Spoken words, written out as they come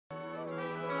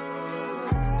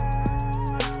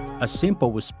A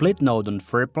simple split node on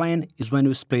Freeplane is when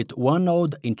you split one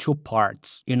node in two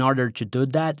parts. In order to do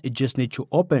that, you just need to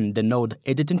open the node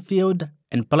editing field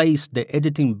and place the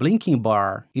editing blinking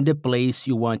bar in the place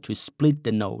you want to split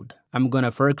the node. I'm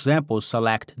gonna, for example,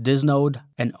 select this node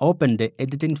and open the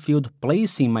editing field,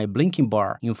 placing my blinking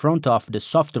bar in front of the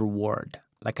software word,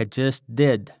 like I just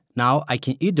did. Now I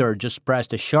can either just press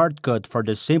the shortcut for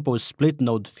the simple split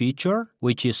node feature,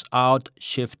 which is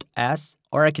Alt-Shift-S,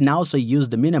 or I can also use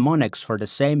the mnemonics for the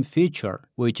same feature,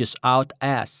 which is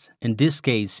Alt-S. In this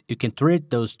case, you can treat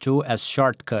those two as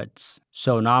shortcuts.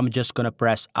 So now I'm just gonna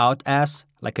press Alt-S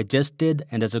like I just did,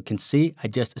 and as you can see, I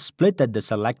just splitted the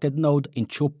selected node in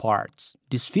two parts.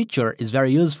 This feature is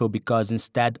very useful because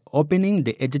instead opening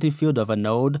the editing field of a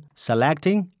node,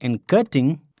 selecting and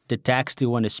cutting the text you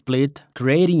want to split,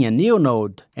 creating a new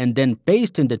node, and then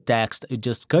pasting the text you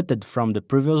just cutted from the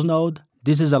previous node,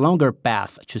 this is a longer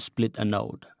path to split a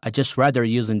node. I just rather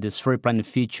using this Freeplane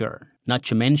feature, not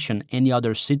to mention any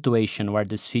other situation where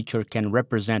this feature can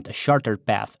represent a shorter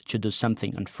path to do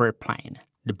something on Freeplane.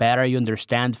 The better you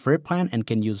understand Freeplane and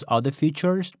can use all the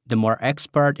features, the more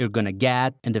expert you're gonna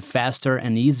get, and the faster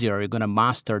and easier you're gonna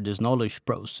master this knowledge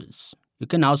process. You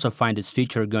can also find this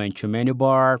feature going to menu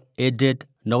bar, edit,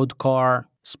 node car,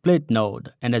 split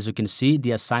node, and as you can see, the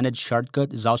assigned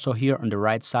shortcut is also here on the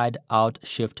right side,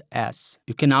 Alt-Shift-S.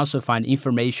 You can also find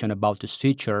information about this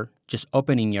feature just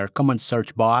opening your command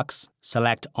search box,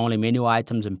 select only menu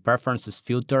items and preferences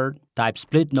filter, type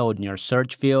split node in your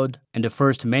search field, and the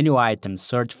first menu item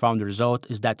search found result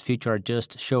is that feature I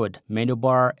just showed, menu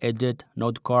bar, edit,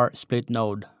 node car, split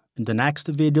node. In the next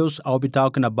videos, I'll be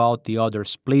talking about the other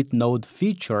split node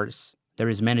features. There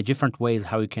is many different ways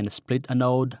how you can split a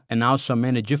node, and also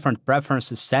many different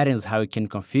preferences settings how you can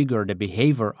configure the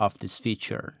behavior of this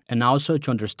feature. And also, to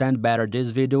understand better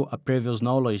this video, a previous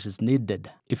knowledge is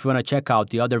needed. If you want to check out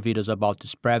the other videos about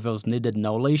this previous needed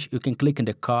knowledge, you can click on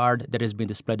the card that has been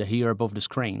displayed here above the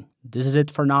screen. This is it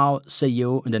for now. See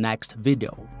you in the next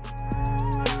video.